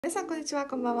皆さんこんにちは、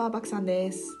こんばんは、ばくさん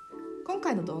です。今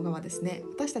回の動画はですね、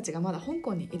私たちがまだ香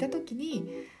港にいた時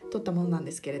に撮ったものなん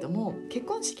ですけれども、結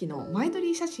婚式の前撮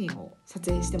り写真を撮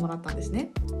影してもらったんです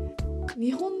ね。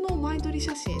日本の前撮り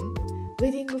写真、ウ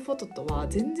ェディングフォトとは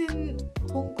全然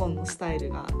香港のスタイ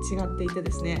ルが違っていてで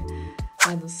すね、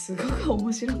すごく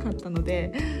面白かったの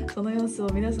で、その様子を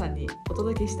皆さんにお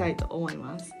届けしたいと思い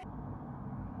ます。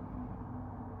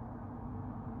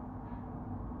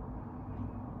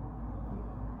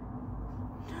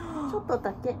ちょっと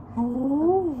だけ。お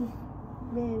お、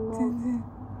目も全然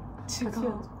違う。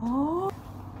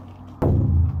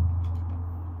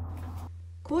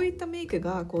こういったメイク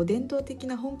が伝統的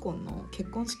な香港の結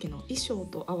婚式の衣装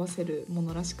と合わせるも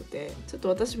のらしくて、ちょっと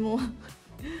私も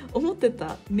思って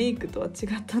たメイクとは違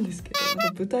ったんですけど、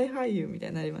舞台俳優みたい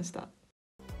になりました。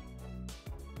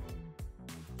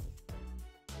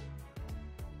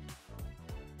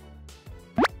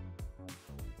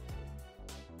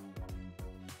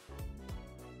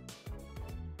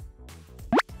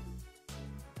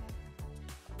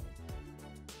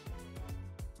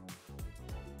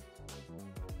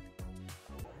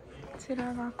こち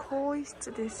らが更衣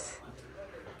室です。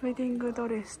ウェディングド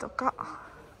レスとか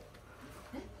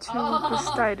中国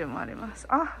スタイルもあります。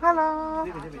あ、ハロ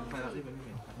ー。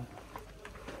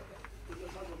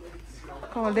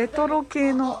こうレトロ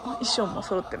系の衣装も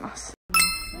揃ってます。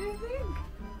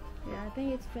Yeah, I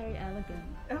think it's very elegant.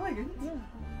 Elegant? Yeah.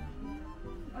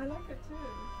 I like it too.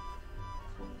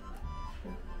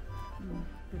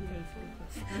 Good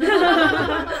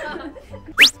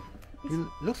taste. It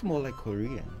looks more like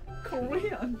Korean.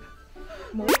 Korean.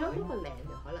 冇咗呢個領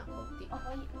就可能好啲。我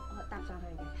可以搭上去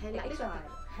嘅。係啦，呢個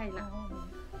係啦。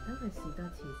等佢試多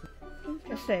次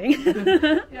先。Interesting.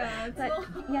 Yeah, But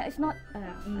yeah, it's not. I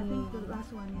think the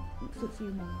last one suits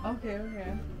you more. Okay,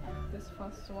 okay. This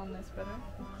first one is better.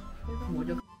 冇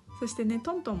咗。そしてね、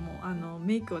トントンも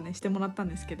メイクをねしてもらったん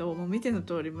ですけど、もう見ての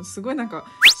通りもうすごいなんか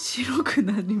白く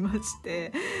なりまし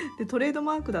て、でトレード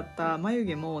マークだった眉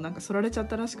毛もなんか剃られちゃっ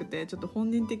たらしくて、ちょっと本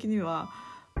人的には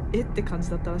えって感じ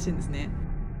だったらしいんですね。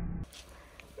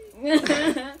Do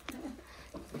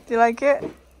you like it?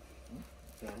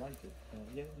 Yeah, I like it.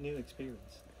 Yeah, new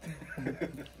experience.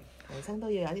 人生都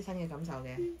要有啲新嘅感受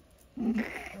嘅，因為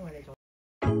你做。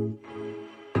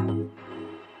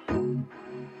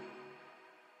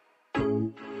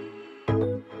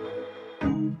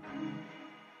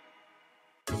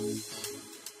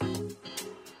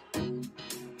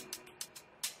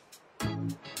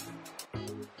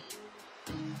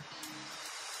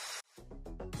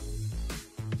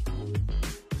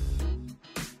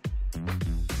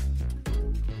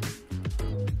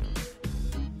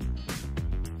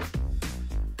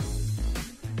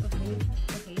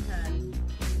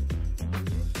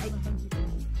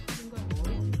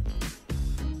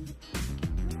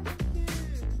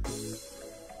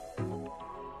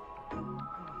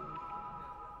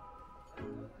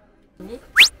あ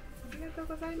りがとう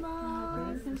ござい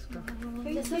ます。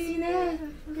優しいね。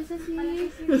優しい。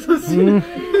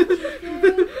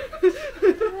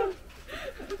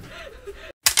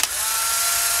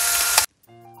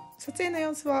撮影の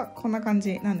様子はこんな感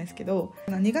じなんですけど、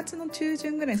2月の中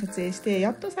旬ぐらいに撮影して、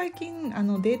やっと最近デ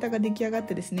ータが出来上がっ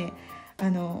てですね、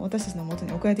私たちの元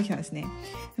に送られてきたんですね。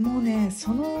もうね、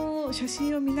その写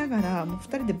真を見ながらもう2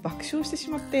人で爆笑してし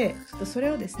まって、ちょっとそれ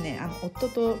をですね夫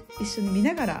と一緒に見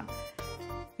ながら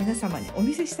皆様にお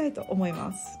見せしたいと思い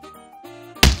ます。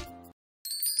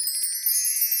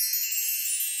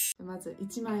まず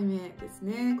1枚目です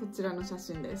ね。こちらの写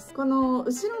真です。この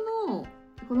後ろの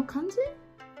この漢字、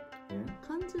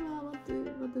漢字はwhat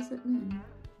does it mean?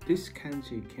 This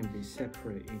kanji can be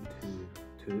separated into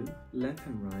two. Left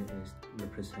and right is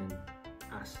represent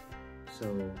us. So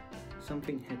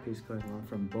something happy is going on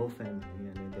from both families,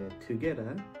 and then they're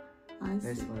together. I see.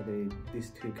 That's why these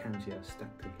two kanji are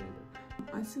stuck together.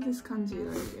 I see this kanji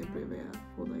like everywhere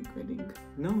for like wedding.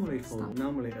 Normally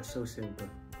associated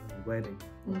with wedding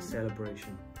or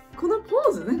celebration. このポ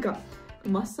ーズなんか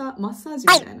マッサージ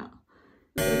みたいな。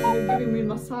You're giving me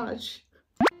massage.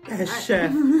 Best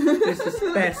chef. This is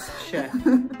best chef.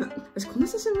 私この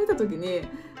写真見た時に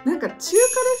なんか中華レ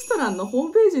ストランのホー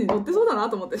ムページに載ってそうだな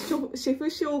と思って、シェフ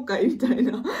紹介みたい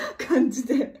な感じ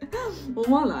で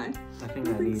思わない？ I think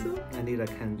I need a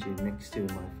kanji next to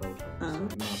my photo.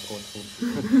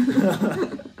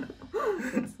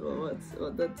 So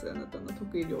that's あなたの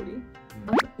得意料理。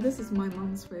This is my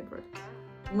mom's favorite.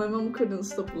 My mom couldn't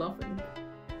stop laughing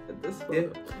at this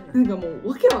photo. なんかもう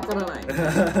わけわからない。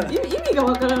意味が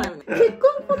わからないよね。結婚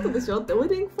フォトでしょって、ウェ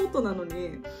ディングフォトなの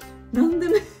になんで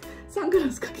ねサング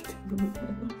ラスかけてるのみたいな。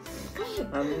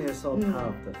I mean, it's all part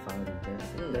of the fun.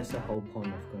 That's the whole point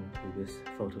of going to this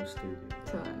photo studio.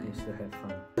 そうだね。 Is to have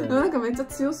fun. なんかめっちゃ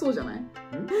強そうじゃない？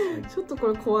ちょっとこ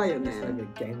れ怖いよね。 It's like a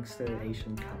gangster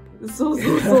Asian couple. そう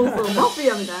そうそうそう、マフィ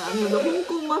アみたいな、香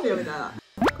港マフィアみたいな。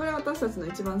これは私たちの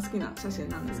一番好きな写真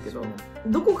なんですけど、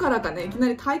どこからかねいきな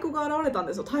り太鼓が現れたん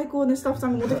ですよ。太鼓をねスタッフさ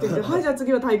んが持ってきてきて、はいじゃあ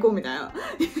次は太鼓みたいな。太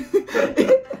鼓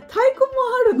も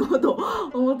あるのと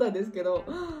思ったんですけど、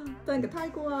なんか太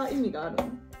鼓は意味があるの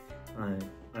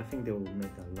？I think they will make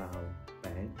a loud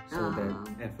bang so that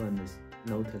everyone is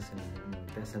noticing.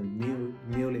 There's a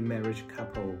newly married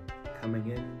couple coming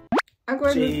in. あ、こ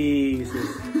れね。Jesus.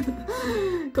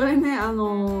 これね、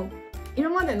今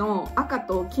までの赤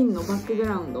と金のバックグ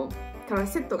ラウンドから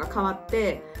セットが変わっ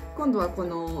て、今度はこ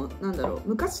のなんだろう、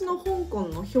昔の香港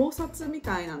の表札み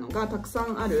たいなのがたくさ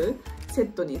んあるセ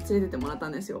ットに連れてってもらった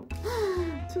んですよ。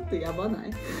ちょっとやばな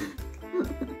い？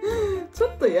ちょ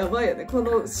っとやばいよね。こ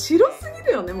の白すぎ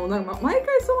るよね。もうなんか毎回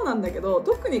そうなんだけど、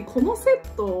特にこのセ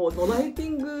ットのライテ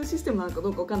ィングシステムなのかど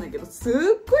うかわかんないけど、すっ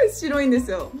ごい白いんです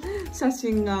よ、写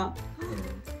真が。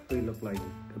We look like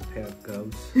a pair of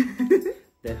girls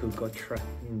that who got trapped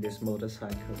in this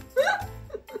motorcycle.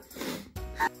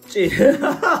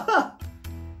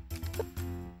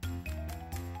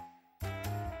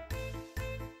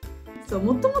 そう、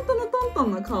もともとのトント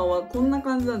ンの顔はこんな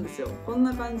感じなんですよ。こん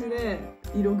な感じで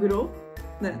色黒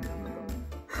ね。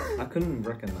I couldn't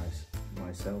recognize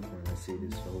myself when I see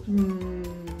this photo.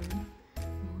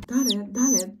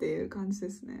 誰っていう感じで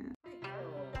すね。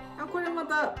これま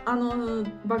た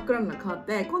バックグラウンドが変わっ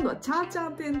て、今度はチャーチャ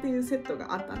ー店っていうセット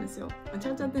があったんですよ。チ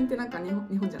ャーチャー店ってなんか日本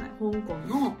じゃない、香港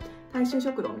の大衆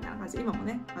食堂みたいな感じで今も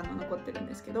ね残ってるん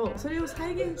ですけど、それを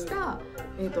再現した、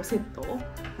セット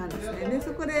なんですね。で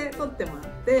そこで撮ってもら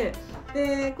って、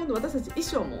で今度私たち衣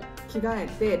装も着替え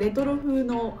てレトロ風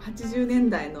の80年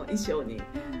代の衣装に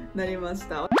なりまし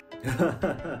た。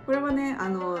これはね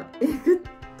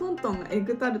トントンがエッ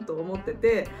グタルトを持って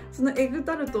て、そのエッグ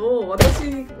タルトを私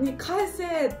に返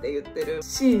せって言ってる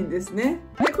シーンですね。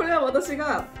でこれは私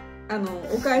が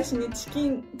お返しにチ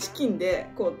キン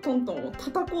でこうトントンを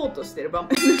叩こうとしてる場面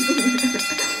です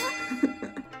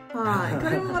はい、こ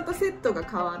れもまたセットが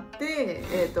変わって、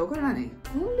これはね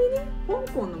コンビニ、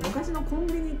香港の昔のコン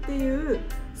ビニっていう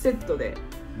セットで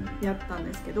やったん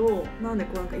ですけど、なんで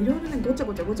こうなんかいろいろねごちゃ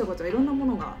ごちゃいろんなも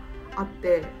のがあっ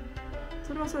て、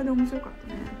それはそれで面白かっ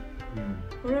たね。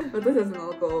これ私たち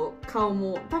のこう顔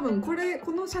も多分こ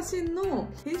の写真の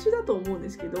編集だと思うんで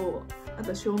すけど、あ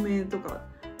と照明とか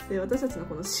で私たちの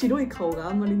この白い顔が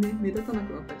あんまりね目立たな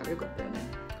くなったからよかったよね。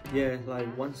Yeah, like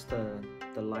once the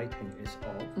lighting is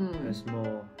off, it's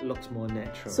looks more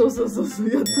natural. そう、やっと人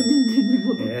間に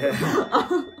戻っ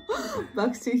た。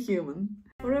Back to human。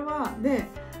これはで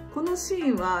このシ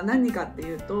ーンは何かって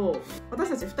いうと、私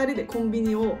たち2人でコンビ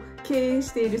ニを経営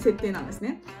している設定なんです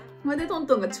ね。それでトン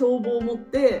トンが帳簿を持っ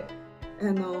て、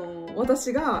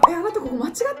私が「あなたここ間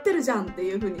違ってるじゃん」って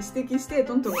いう風に指摘して、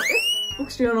トントンが「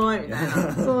僕知らない」みたい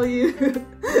なそういう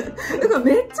だから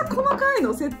めっちゃ細かい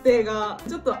の、設定が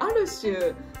ちょっとある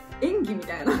種演技み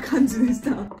たいな感じでし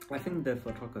た。I think the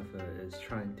photographer is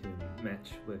trying to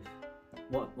match with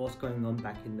what was going on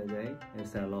back in the day.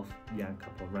 Is there a lot of young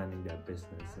couple running their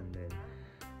business, and then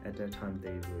at that time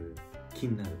they were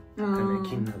kinnaru,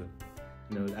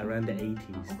 around the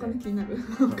 80s. お金気になる。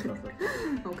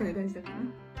お金大事だからね。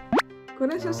こ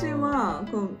の写真は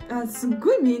すっ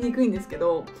ごい見えにくいんですけ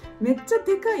ど、めっちゃ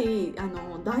でかい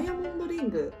ダイヤモンドリン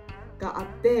グがあっ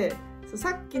て、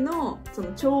さっきのそ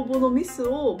の帳簿のミス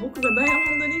を僕がダイヤモ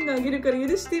ンドリングあげるから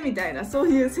許してみたいな、そう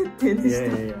いう設定でし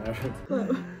た。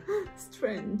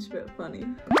Strange but funny。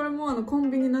これもコン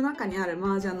ビニの中にある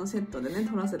麻雀のセットでね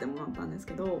撮らせてもらったんです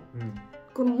けど、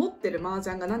この持ってる麻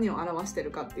雀が何を表して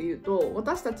るかっていうと、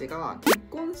私たちが結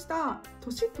婚した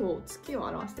年と月を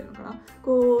表してるのかな。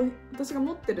こう私が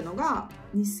持ってるのが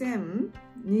2021？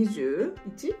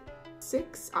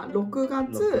 6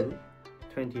月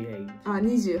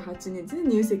28日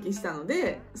に入籍したの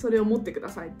で、それを持ってくだ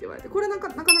さいって言われて、これなか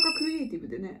なかクリエイティブ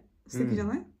でね素敵じゃ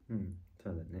ない？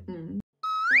そうだね。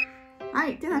は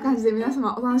い、ってな感じで皆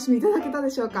様お楽しみいただけたで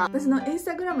しょうか。私のインス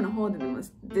タグラムの方でも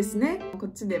ですね、こ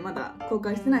っちでまだ公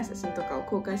開してない写真とかを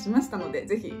公開しましたので、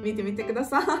ぜひ見てみてくだ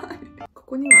さい。こ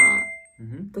こには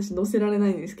私載せられな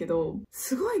いんですけど、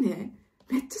すごいね、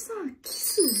めっちゃさ、キ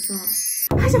スを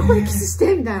さ、はいじゃあここでキスし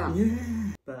てみたいな。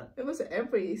It was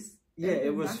it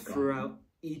was throughout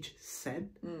each set.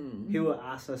 He would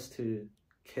ask us to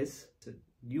kiss.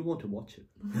 You want to watch it?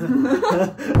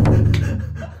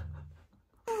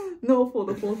 No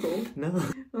for the photo. No.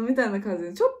 みたいな感じ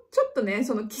で、ちょっとね、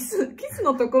そのキス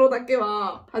のところだけ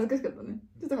は恥ずかしかったね。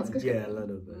ちょっと恥ずかしかった。Yeah, a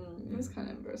little bit. was kind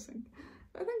of embarrassing.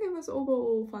 I think it was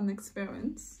overall fun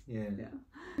experience. Yeah.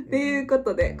 というこ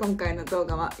とで今回の動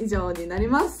画は以上になり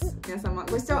ます。皆様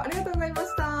ご視聴ありがとうございま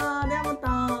した。ではま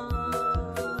た。